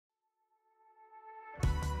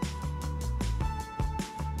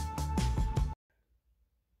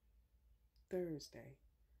Thursday.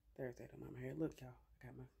 Thursday to my hair. Look, y'all, I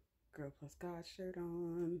got my Girl Plus God shirt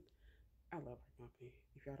on. I love her company.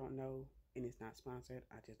 If y'all don't know, and it's not sponsored,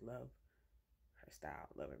 I just love her style.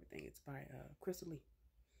 Love everything. It's by Crystal Lee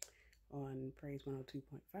on Praise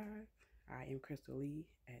 102.5. I am Crystal Lee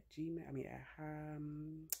at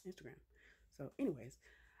Instagram. So, anyways,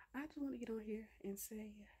 I just want to get on here and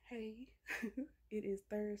say, hey, it is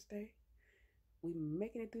Thursday. We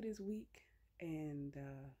making it through this week, and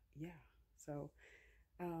yeah. So,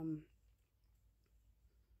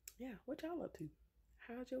 yeah, what y'all up to?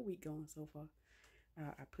 How's your week going so far?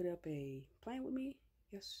 I put up a Plan With Me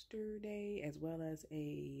yesterday, as well as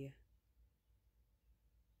a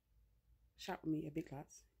Shop With Me at Big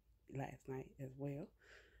Lots last night as well.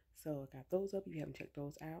 So I got those up. If you haven't checked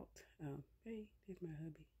those out, hey, there's my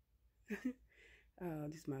hubby.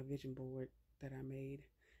 This is my vision board that I made.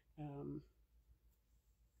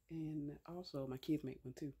 And also my kids make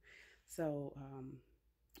one too. So,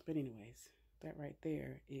 but anyways, that right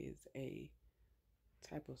there is a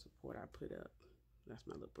type of support I put up. That's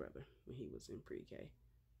my little brother when he was in pre-K.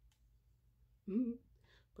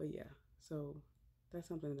 But yeah, so that's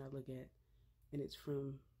something that I look at, and it's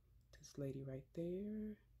from this lady right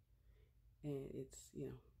there, and it's, you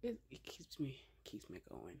know, it keeps me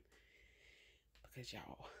going, because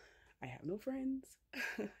y'all, I have no friends.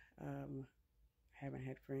 I haven't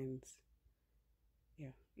had friends.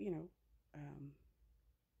 Yeah, you know,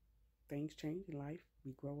 things change in life.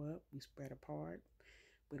 We grow up, we spread apart.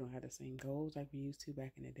 We don't have the same goals like we used to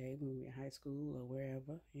back in the day when we were in high school or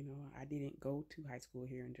wherever. You know, I didn't go to high school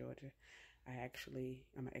here in Georgia.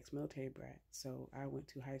 I'm an ex-military brat, so I went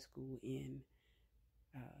to high school in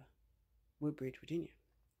Woodbridge, Virginia.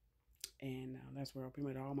 And that's where pretty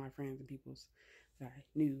much all my friends and peoples that I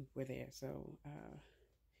knew were there. So,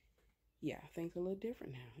 yeah, things are a little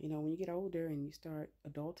different now. You know, when you get older and you start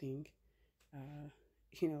adulting,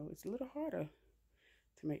 you know, it's a little harder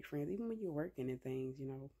to make friends. Even when you're working and things, you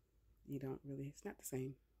know, you don't really, it's not the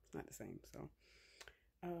same. It's not the same. So,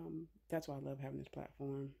 that's why I love having this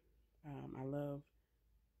platform. I love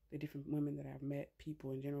the different women that I've met,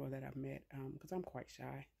 people in general that I've met, because I'm quite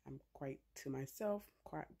shy. I'm quite to myself,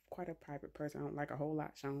 quite a private person. I don't like a whole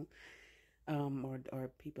lot shown, or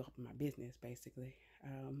people up in my business, basically.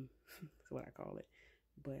 That's what I call it.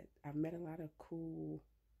 But I've met a lot of cool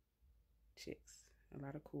chicks, a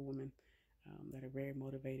lot of cool women that are very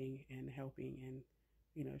motivating and helping, and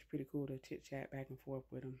you know, it's pretty cool to chit chat back and forth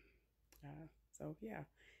with them. So yeah,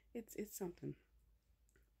 it's something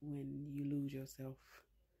when you lose yourself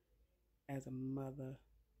as a mother,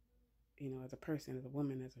 you know, as a person, as a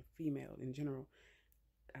woman, as a female in general.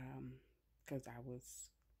 Because I was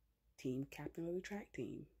team captain of the track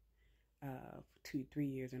team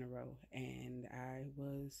 2-3 years in a row, and I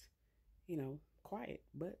was, you know, quiet,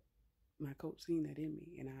 but my coach seen that in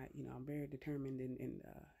me, and I'm very determined and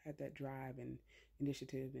had that drive and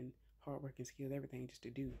initiative and hard work and skills, everything just to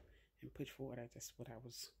do and push forward. That's what I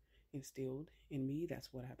was instilled in me.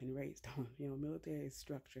 That's what I've been raised on. You know, military is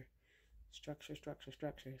structure. So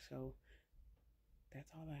that's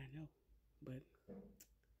all that I know. But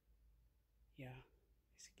yeah,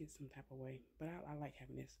 it's to get some type of way. But I like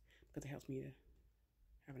having this because it helps me to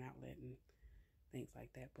have an outlet and things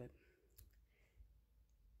like that. But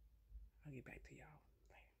I'll get back to y'all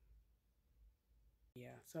later.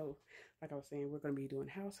 Yeah, so like I was saying, we're going to be doing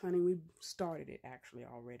house hunting. We started it actually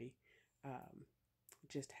already.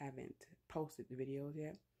 Just haven't posted the videos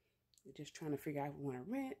yet. We're just trying to figure out if we want to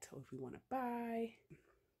rent or if we want to buy.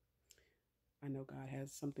 I know God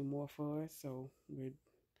has something more for us, so we're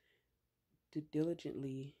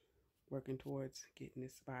diligently working towards getting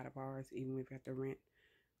this spot of ours, even if we have to rent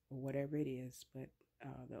or whatever it is. But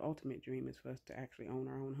the ultimate dream is for us to actually own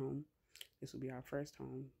our own home. This will be our first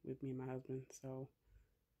home with me and my husband, so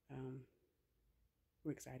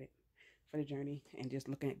we're excited for the journey and just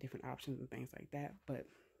looking at different options and things like that. But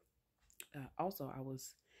also,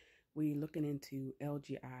 we looking into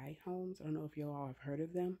LGI homes. I don't know if you all have heard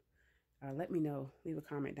of them. Let me know. Leave a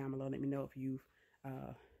comment down below. Let me know if you've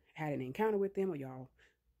had an encounter with them, or y'all,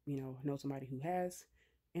 know somebody who has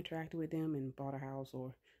interacted with them and bought a house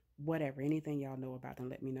or whatever. Anything y'all know about them,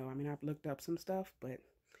 let me know. I mean, I've looked up some stuff, but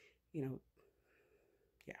yeah.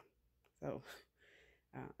 So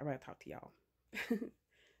I'd rather talk to y'all.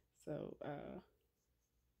 So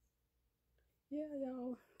yeah,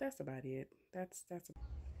 y'all, that's about it. That's so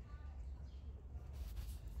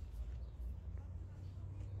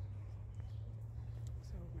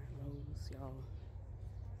my Lowe's, y'all.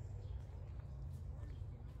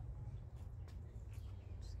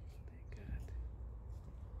 Thank God.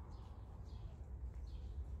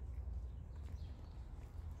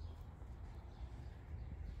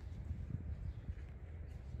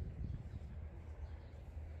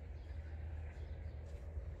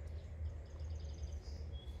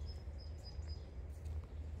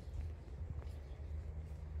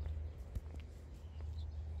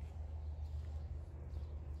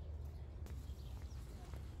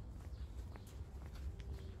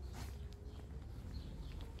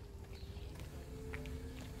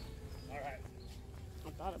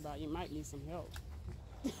 thought about you might need some help.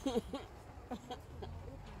 I was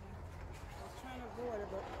trying to avoid it,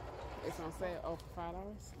 but it's on sale. Oh, for $5?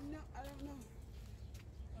 No, I don't know.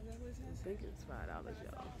 Oh, that was I think it's $5,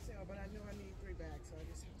 y'all. sale, but I know I need 3 bags, so I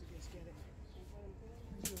just have to get it.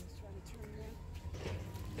 Let's try to turn around.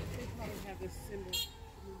 They probably have this symbol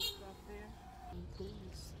stuff there.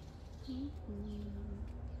 Please. $2.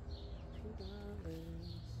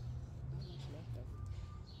 Not much left of it.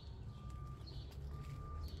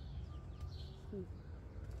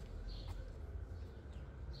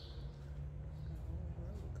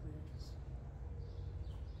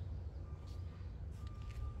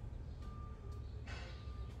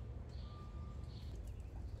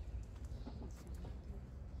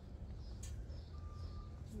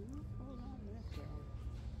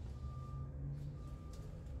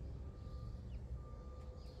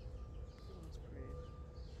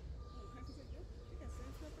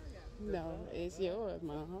 No, it's yours,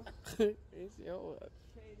 Mama. It's yours.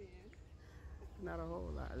 Not a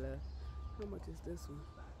whole lot left. How much is this one?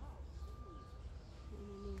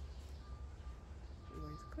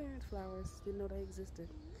 Anyways, clearance flowers. Didn't know they existed.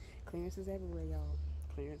 Clearance is everywhere, y'all.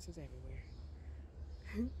 Clearance is everywhere.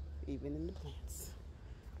 Even in the plants.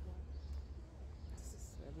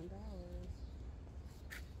 $7.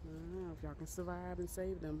 I don't know if y'all can survive and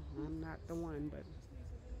save them. I'm not the one, but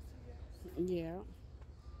yeah.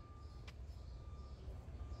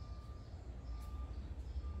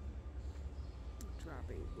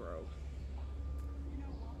 Dropping grow.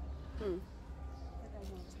 I think I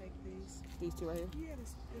want to take these. These two right here? Yeah,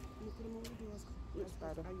 you put them on the doors. Look,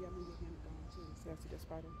 spider. Oh, yeah, I'm going to get him gone too. Yeah, see that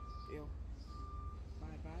spider? Ew.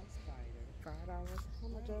 Bye-bye, spider. $5. How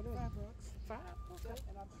much are they? $5. $5? Okay.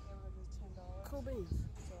 And I think everyone is $10. Cool beans.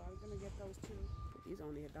 So I'm going to get those too. These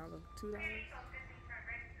only $1, $2.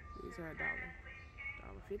 These are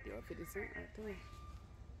 $1.50 or 50 cents right there.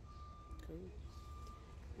 Cool.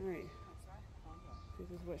 All right. This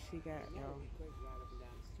is what she got, y'all.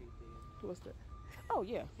 What's that? Oh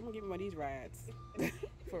yeah, I'm gonna give me one of these rides.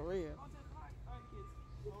 For real.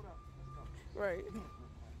 Right.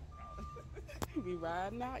 We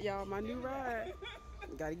riding out, y'all. My new ride.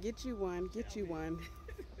 Gotta get you one. Get you one.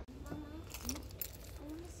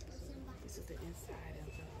 This is the inside of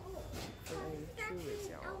the Truist,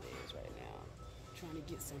 y'all. It is right now. Trying to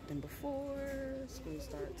get something before school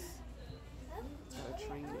starts. Got a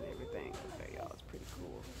train and everything up there, y'all. It's pretty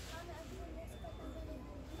cool.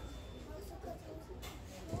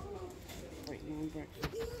 Waiting on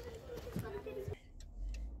breakfast.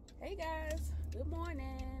 Hey guys, good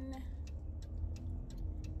morning.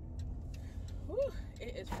 Whew,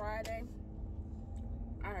 it is Friday.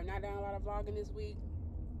 I have not done a lot of vlogging this week.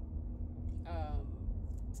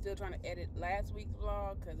 Still trying to edit last week's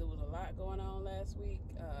vlog because there was a lot going on last week.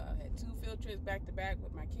 I had 2 field trips back to back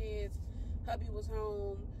with my kids. Hubby was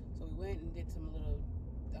home, so we went and did some little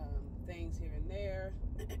things here and there.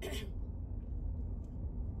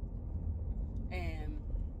 And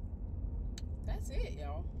that's it,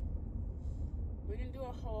 y'all. We didn't do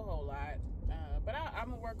a whole lot, but I'm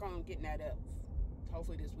gonna work on getting that up.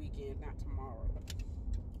 Hopefully this weekend, not tomorrow.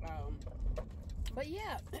 But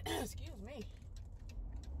yeah, excuse me.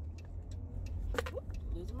 Whoop,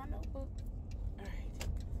 losing my notebook. All right,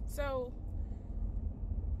 so.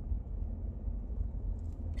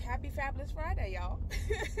 Happy Fabulous Friday, y'all.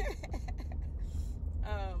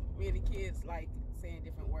 Me and the kids like saying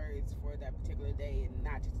different words for that particular day and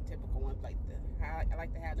not just the typical ones. Like I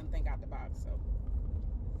like to have them think out the box. So,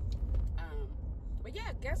 but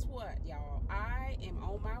yeah, guess what, y'all? I am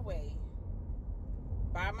on my way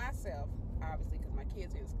by myself, obviously, because my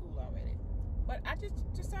kids are in school already. But I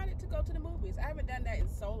just decided to go to the movies. I haven't done that in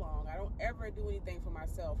so long. I don't ever do anything for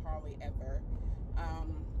myself, hardly ever.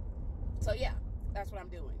 So yeah. That's what I'm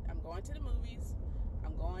doing. I'm going to the movies.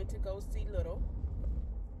 I'm going to go see Little.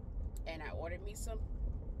 And I ordered me some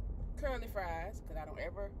curly fries because I don't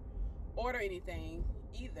ever order anything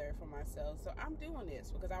either for myself. So I'm doing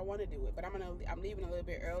this because I want to do it. But I'm leaving a little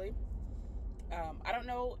bit early. I don't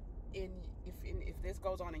know if this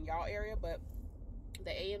goes on in y'all area, but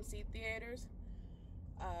the AMC theaters,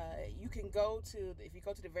 you can go to if you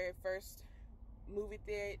go to the very first movie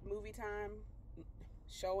time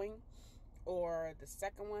showing. Or the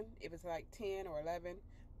second one, if it's like 10 or 11,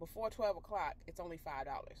 before 12 o'clock, it's only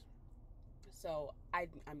 $5. So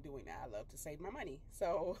I'm doing that. I love to save my money.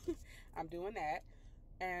 So I'm doing that.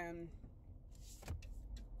 And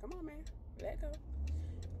come on, man, let go.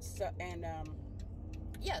 So, and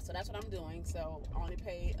yeah, so that's what I'm doing. So I only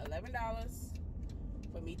paid $11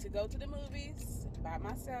 for me to go to the movies by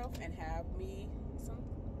myself and have me some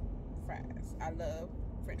fries. I love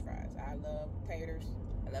French fries. I love taters.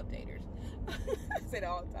 I love taters. I say it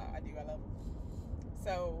all the time. I do. I love them.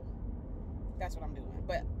 So that's what I'm doing.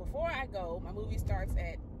 But before I go, my movie starts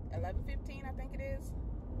at 11:15, I think it is,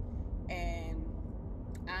 and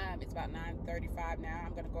it's about 9:35 now.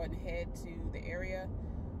 I'm gonna go ahead and head to the area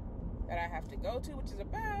that I have to go to, which is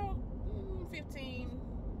about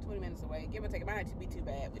 15-20 minutes away, give or take. It might not be too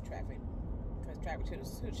bad with traffic, because traffic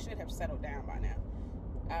should have settled down by now.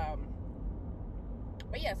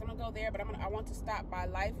 But yes, I'm gonna go there, but I want to stop by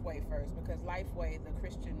Lifeway first, because Lifeway, the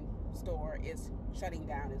Christian store, is shutting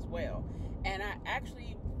down as well. And I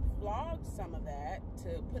actually vlogged some of that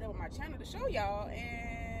to put it on my channel to show y'all,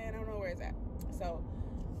 and I don't know where it's at. So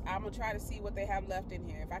I'm gonna try to see what they have left in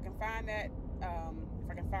here. If I can find that,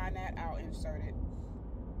 I'll insert it.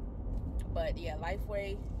 But yeah,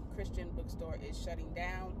 Lifeway Christian bookstore is shutting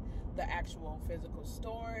down, the actual physical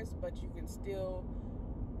stores, but you can still,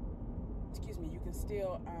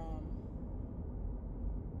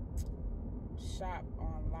 shop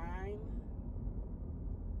online.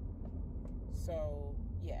 So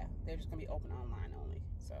yeah, they're just gonna be open online only.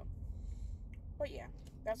 So, but yeah,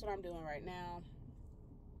 that's what I'm doing right now.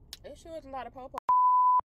 It sure is a lot of po-po.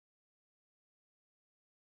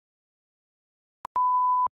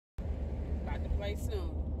 About to play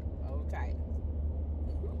soon. Hold tight.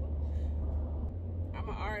 I'm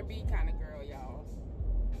an R&B kind of girl, y'all.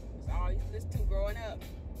 That's all I used to listen to growing up.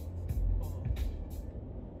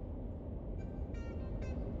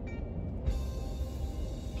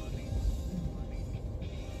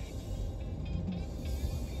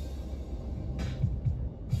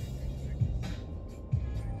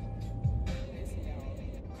 Listen,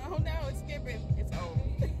 y'all. Oh no, it's skipping. It's old.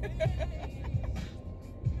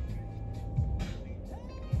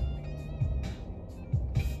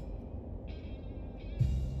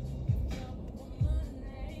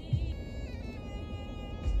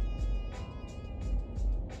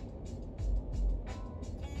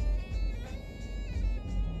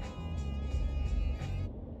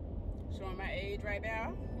 Showing my age right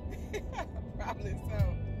now? Probably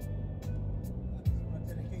so.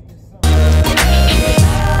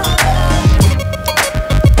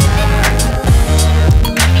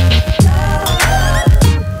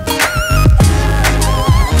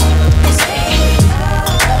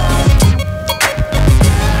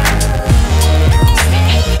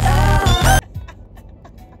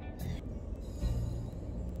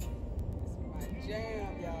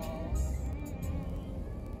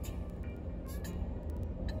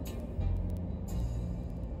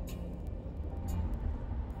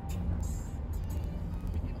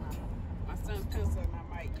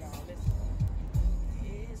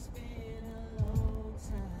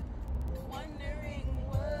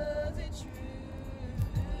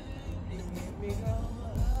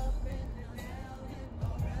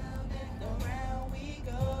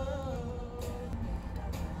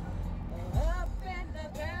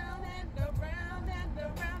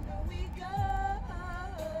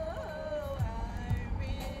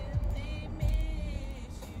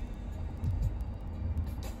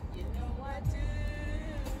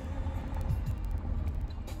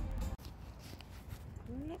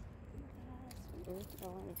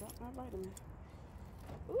 I dropped my vitamin.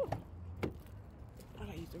 Ooh. I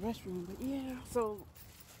gotta use the restroom, but yeah. So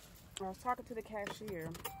I was talking to the cashier,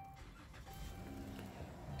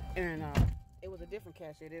 and it was a different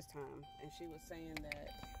cashier this time, and she was saying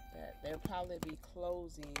that they'll probably be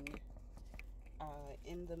closing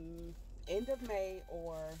in the end of May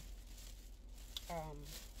or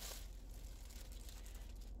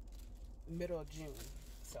middle of June.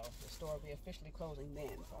 So the store will be officially closing then.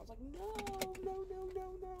 So I was like, no.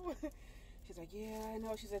 She's like, yeah, I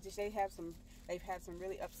know. She said they've had some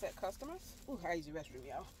really upset customers. Ooh, I use the restroom,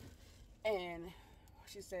 y'all. And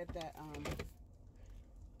she said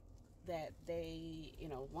that they,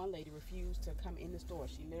 one lady refused to come in the store.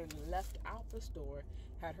 She literally left out the store,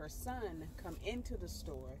 had her son come into the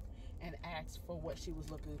store and asked for what she was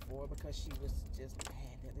looking for, because she was just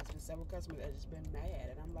mad. There's been several customers that have just been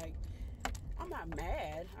mad. And I'm like, I'm not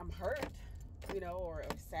mad. I'm hurt, or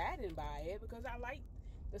saddened by it, because I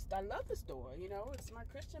love the store. It's my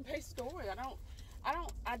Christian-based store.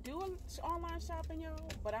 I do online shopping,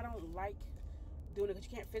 y'all, but I don't like doing it because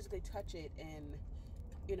you can't physically touch it. And,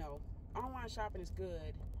 online shopping is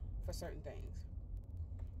good for certain things,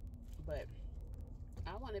 but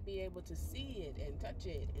I want to be able to see it and touch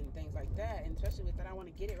it and things like that. And especially with that, I want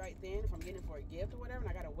to get it right then if I'm getting it for a gift or whatever, and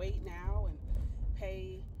I got to wait now and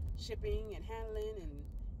pay shipping and handling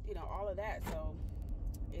and all of that. So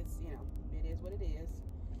it's it is what it is.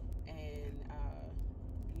 And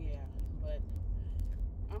yeah, but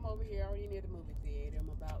I'm over here already near the movie theater. I'm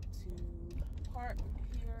about to park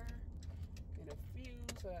here in a few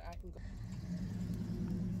so that I can go.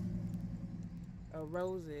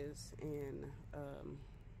 Roses and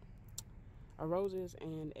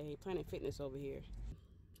a Planet Fitness over here.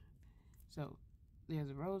 So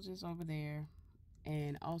there's a Roses over there,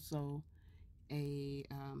 and also a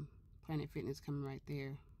Planet Fitness coming right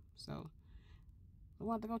there. So I don't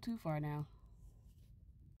want to go too far now.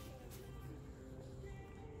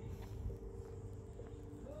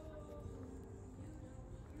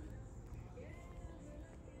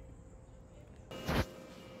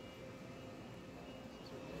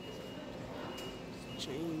 It's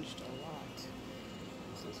changed a lot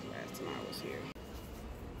since the last time I was here.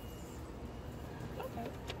 Okay.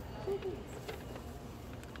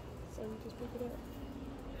 So you just pick it up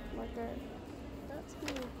like that. That's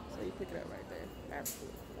cool. So you pick it up right there. That's cool.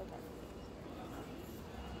 Okay.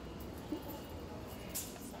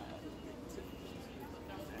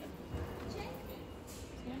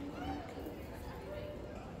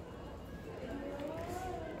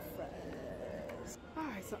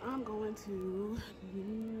 Alright, so I'm going to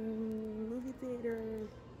movie theater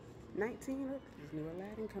 19. Look, there's new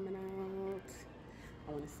Aladdin coming out.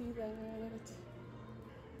 I want to see that.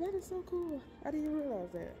 That is so cool. I didn't realize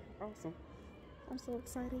that. Awesome. I'm so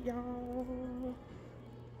excited, y'all.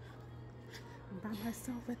 I'm by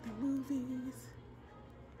myself at the movies.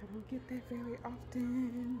 I don't get that very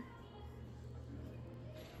often.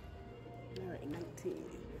 Alright, 19.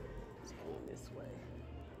 It's going this way.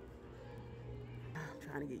 I'm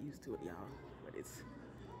trying to get used to it, y'all. But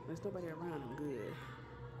there's nobody around. I'm good.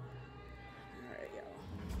 Alright, y'all.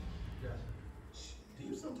 Yeah. Do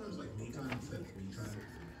you sometimes like me time instead of me time?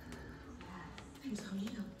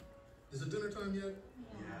 Is it dinner time yet?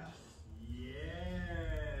 Yeah.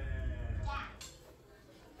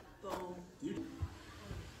 Boom.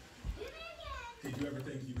 Did you ever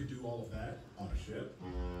think you could do all of that on a ship?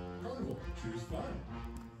 Carnival, choose fun.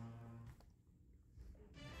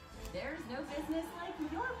 There's no business like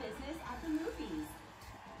your business at the movies.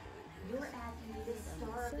 Your ad can be the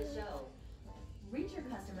star of the show. Reach your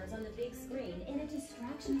customers on the big screen in a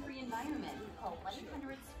distraction-free environment. Call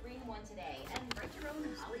 1-800-SCREEN-1 today and write your own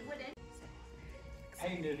Hollywood end.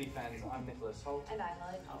 Hey movie fans, I'm Nicholas Holt. And I'm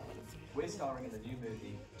Molly Collins. We're starring in the new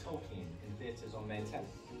movie Tolkien in theatres on May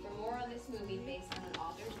 10th. For more on this movie based on an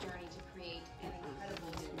author's journey to create an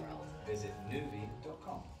incredible new world, Visit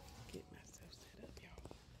Noovie.com. Get myself set up,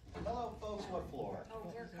 y'all. Hello, folks. What floor?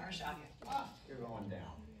 oh, your car shop. You're going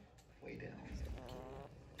down. Way down.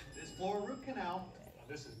 This floor, root canal.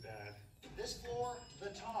 This is bad. This floor, the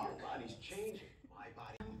talk. Your body's changing. My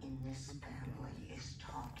body. In this family is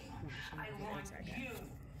talking. I want you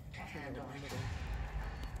to handle it.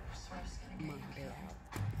 So I'm just gonna get you killed.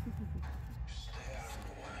 Stay out of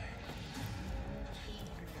the way.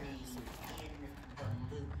 Keep me in the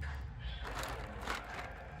loop.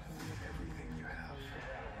 Everything you have.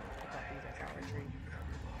 Everything you've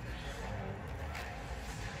ever loved.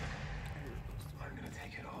 I'm gonna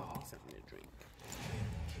take it all. Something to drink.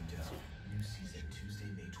 Ditl, new season Tuesday,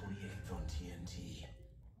 May 28th on TNT.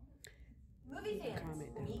 Movie fans,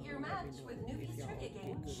 Comment down meet your below. Let me match know with if Noovie's y'all trivia get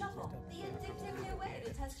game, good Shuffle, stuff. the addictive new way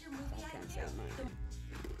to test your movie IQ.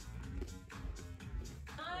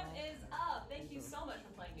 Time is up. Thank you so much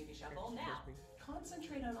for playing Noovie Shuffle. Now,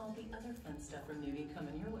 concentrate on all the other fun stuff from Noovie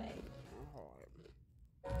coming your way.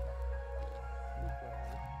 I'm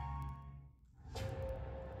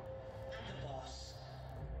the boss.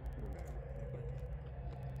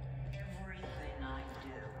 Everything I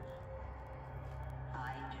do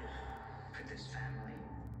for this family.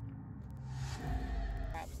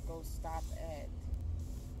 Perhaps go stop at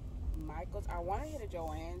Michael's. I want to hit a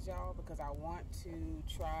Joann's, y'all, because I want to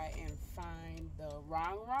try and find the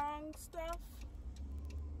wrong stuff.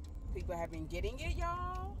 People have been getting it,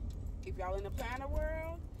 y'all. If y'all in the planner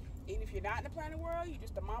world, even if you're not in the planner world, you're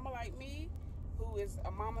just a mama like me, who is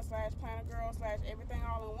a mama / planner girl / everything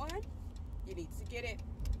all in one. You need to get it.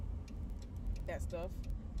 That stuff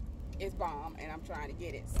is bomb, and I'm trying to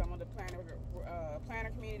get it. Some of the planner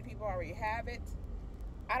community people already have it.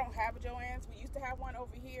 I don't have a Joann's. We used to have one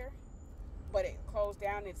over here, but it closed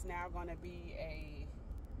down. It's now going to be a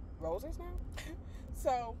Roses now.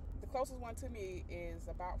 So the closest one to me is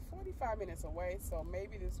about 45 minutes away. So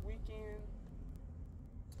maybe this weekend,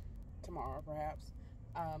 tomorrow perhaps,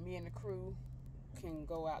 me and the crew can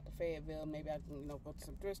go out to Fayetteville. Maybe I can, go to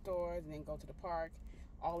some thrift stores and then go to the park,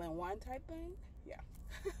 all in one type thing. Yeah.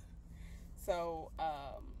 So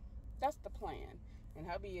that's the plan. And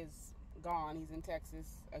hubby is gone. He's in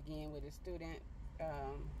Texas again with his student.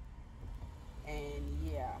 And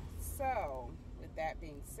yeah, so with that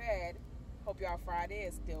being said, hope y'all Friday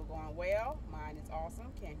is still going well. Mine is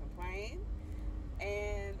awesome. Can't complain.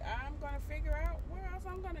 And I'm going to figure out where else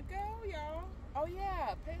I'm going to go, y'all. Oh,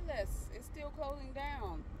 yeah. Payless is still closing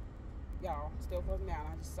down. Y'all, still closing down.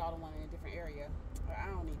 I just saw the one in a different area. I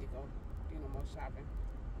don't need to go do no more shopping.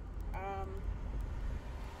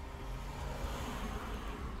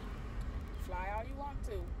 Fly all you want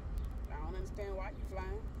to. I don't understand why you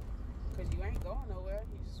flying. Because you ain't going nowhere.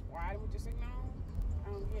 You just riding with your signal on. I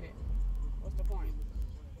don't get it. What's the point?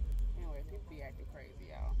 Anyway, people be acting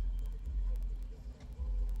crazy, y'all.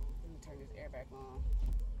 Let me turn this air back on.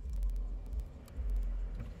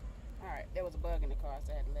 Alright, there was a bug in the car,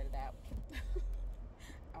 so I had to let it out.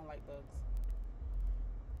 I don't like bugs.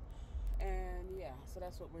 And yeah, so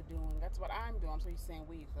that's what we're doing. That's what I'm doing. I'm so used to saying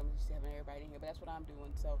we, so I'm just having everybody in here, but that's what I'm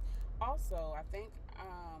doing. So also, I think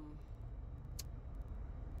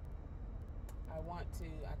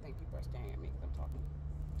I think people are staring at me because I'm talking.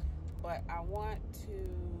 But I want to,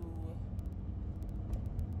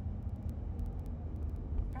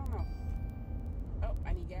 I don't know. Oh,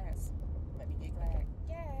 I need gas. Let me get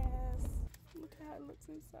gas. Look how it looks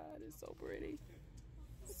inside. It's so pretty.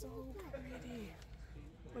 So pretty.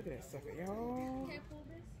 Look at that sucker, y'all.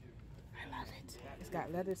 I love it. It's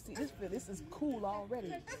got leather seats. This is cool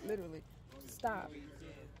already. Literally. Stop.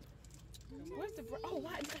 Where's the? Oh,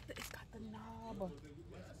 why? It's got the knob.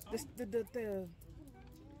 This is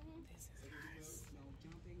nice.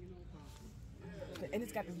 And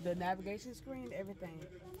it's got the navigation screen, everything.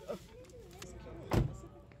 Oh.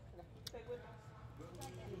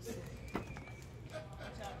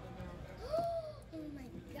 Oh my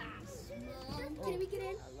gosh, Mom. Can we get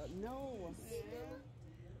in? No.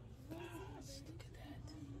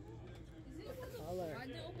 Look at that. Color.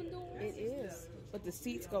 It is. But the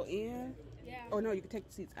seats go in. Yeah. Oh no, you can take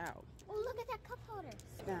the seats out. Oh, look at that cup holder.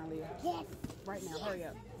 Sit down, Leah. Yes. Right now. Hurry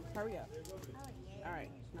up. Hurry up. Oh, yeah. All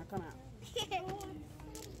right. Now come out.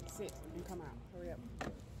 Sit and come out. Hurry up.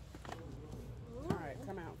 All right.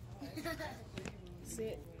 Come out.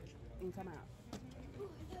 Sit and come out.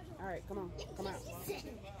 All right. Come on. Come out.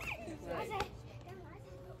 All right.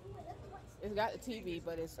 It's got the TV,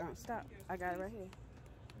 but it's stop. I got it right here.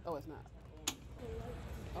 Oh, it's not.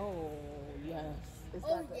 Oh yes. It's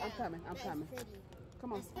got the, I'm coming. I'm coming.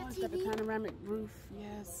 Come on. Oh, it's got the panoramic roof.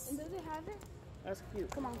 Yes. And does it have it? That's cute.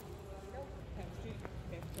 Come on.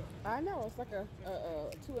 I know. It's like a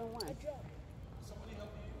 2-in-1.